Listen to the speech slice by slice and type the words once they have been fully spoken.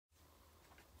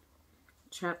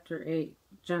Chapter 8,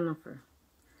 Jennifer.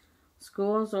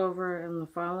 School was over, and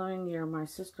the following year my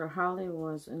sister Holly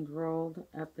was enrolled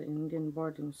at the Indian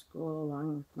boarding school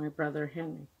along with my brother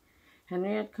Henry.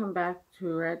 Henry had come back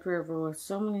to Red River with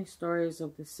so many stories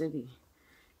of the city.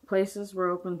 Places were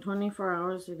open 24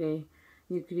 hours a day.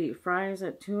 You could eat fries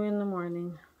at 2 in the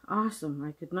morning. Awesome!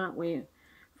 I could not wait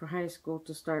for high school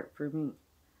to start for me.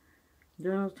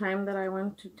 During the time that I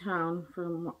went to town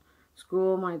for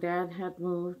school, my dad had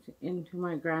moved into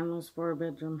my grandma's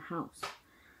 4-bedroom house.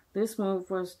 This move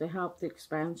was to help the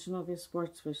expansion of his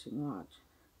sports fishing lodge.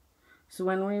 So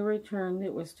when we returned,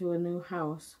 it was to a new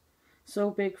house.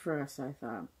 So big for us, I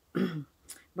thought.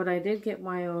 But I did get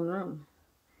my own room.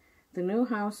 The new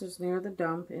house is near the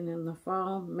dump, and in the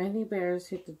fall, many bears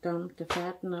hit the dump to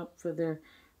fatten up for their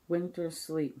winter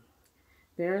sleep.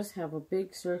 Bears have a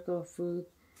big circle of food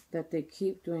that they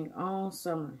keep doing all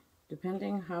summer.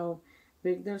 Depending how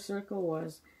big their circle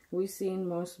was, we seen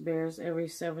most bears every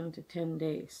 7 to 10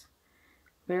 days.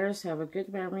 Bears have a good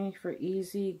memory for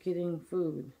easy getting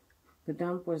food. The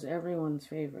dump was everyone's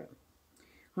favorite.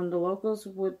 When the locals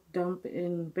would dump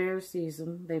in bear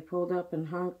season, they pulled up and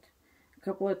honked a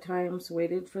couple of times,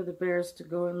 waited for the bears to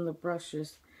go in the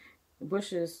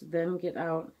bushes, then get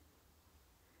out,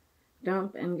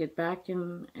 dump, and get back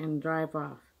in and drive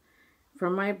off.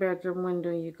 From my bedroom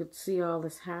window, you could see all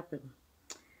this happen.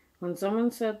 When someone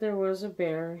said there was a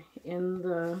bear in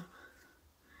the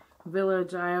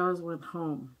village, I always went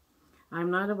home. I'm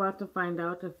not about to find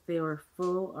out if they were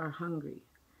full or hungry.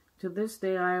 To this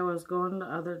day, I was going the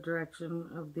other direction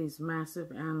of these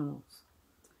massive animals.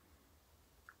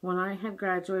 When I had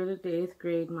graduated to 8th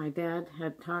grade, my dad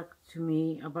had talked to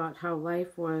me about how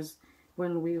life was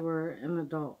when we were an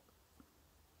adult.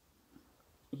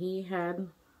 He had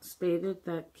stated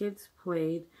that kids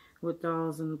played with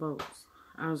dolls and boats.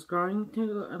 I was growing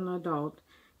to an adult,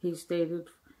 he stated,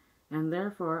 and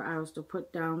therefore I was to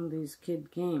put down these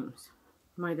kid games.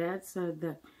 My dad said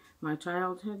that my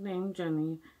childhood name,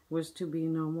 Jenny, was to be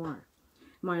no more.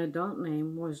 My adult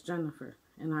name was Jennifer,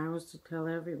 and I was to tell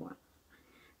everyone.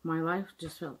 My life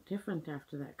just felt different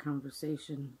after that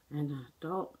conversation, and an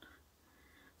adult.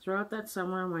 Throughout that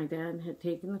summer, my dad had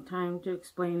taken the time to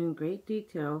explain in great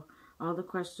detail all the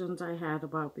questions I had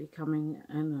about becoming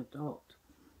an adult.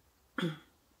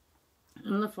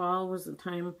 In the fall was the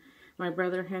time my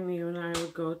brother Henry and I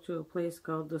would go to a place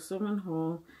called the Swimming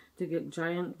Hole to get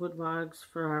giant wood logs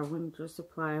for our winter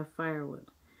supply of firewood.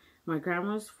 My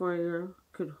grandma's foyer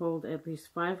could hold at least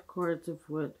 5 cords of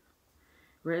wood.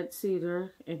 Red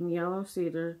cedar and yellow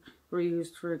cedar were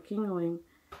used for kindling.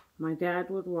 My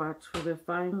dad would watch for the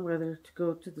fine weather to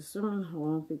go to the swimming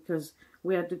hole because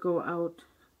we had to go out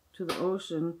to the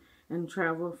ocean and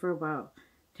travel for about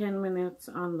 10 minutes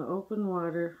on the open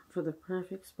water for the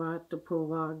perfect spot to pull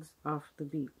logs off the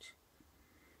beach.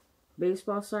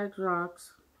 Baseball-sized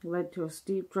rocks led to a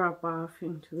steep drop-off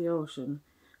into the ocean,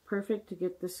 perfect to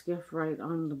get the skiff right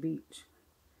on the beach.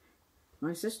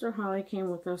 My sister Holly came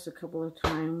with us a couple of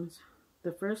times.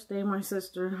 The first day my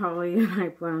sister Holly and I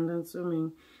planned on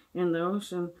swimming in the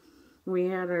ocean, we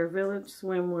had our village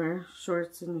swimwear,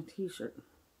 shorts, and a t-shirt.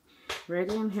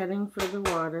 Ready and heading for the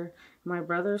water, my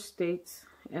brother states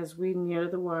as we near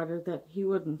the water that he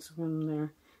wouldn't swim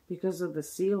there because of the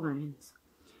sea lions.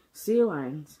 Sea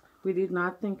lions, we did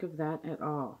not think of that at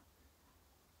all.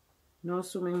 No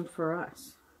swimming for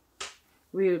us.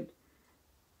 We would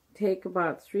take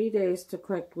about 3 days to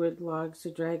collect wood logs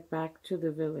to drag back to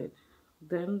the village.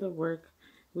 Then the work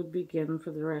would begin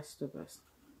for the rest of us.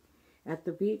 At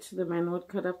the beach, the men would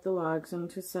cut up the logs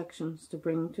into sections to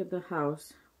bring to the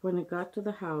house. When it got to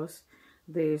the house,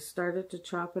 they started to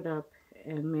chop it up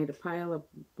and made a pile of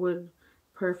wood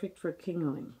perfect for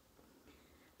kindling.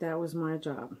 That was my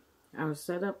job. I was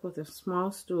set up with a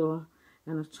small stool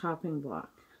and a chopping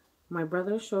block. My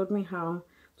brother showed me how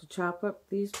to chop up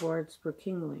these boards for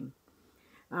kindling.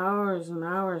 Hours and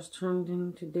hours turned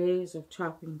into days of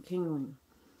chopping kindling.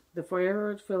 The foyer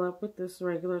would fill up with this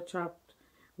regular chopped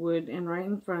wood, and right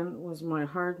in front was my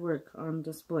hard work on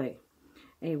display,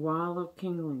 a wall of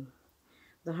kindling.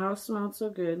 The house smelled so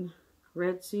good,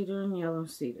 red cedar and yellow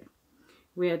cedar.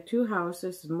 We had 2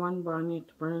 houses and 1 barn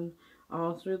to burn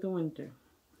all through the winter.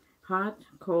 Hot,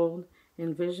 cold,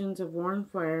 and visions of warm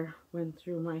fire went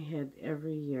through my head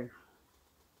every year.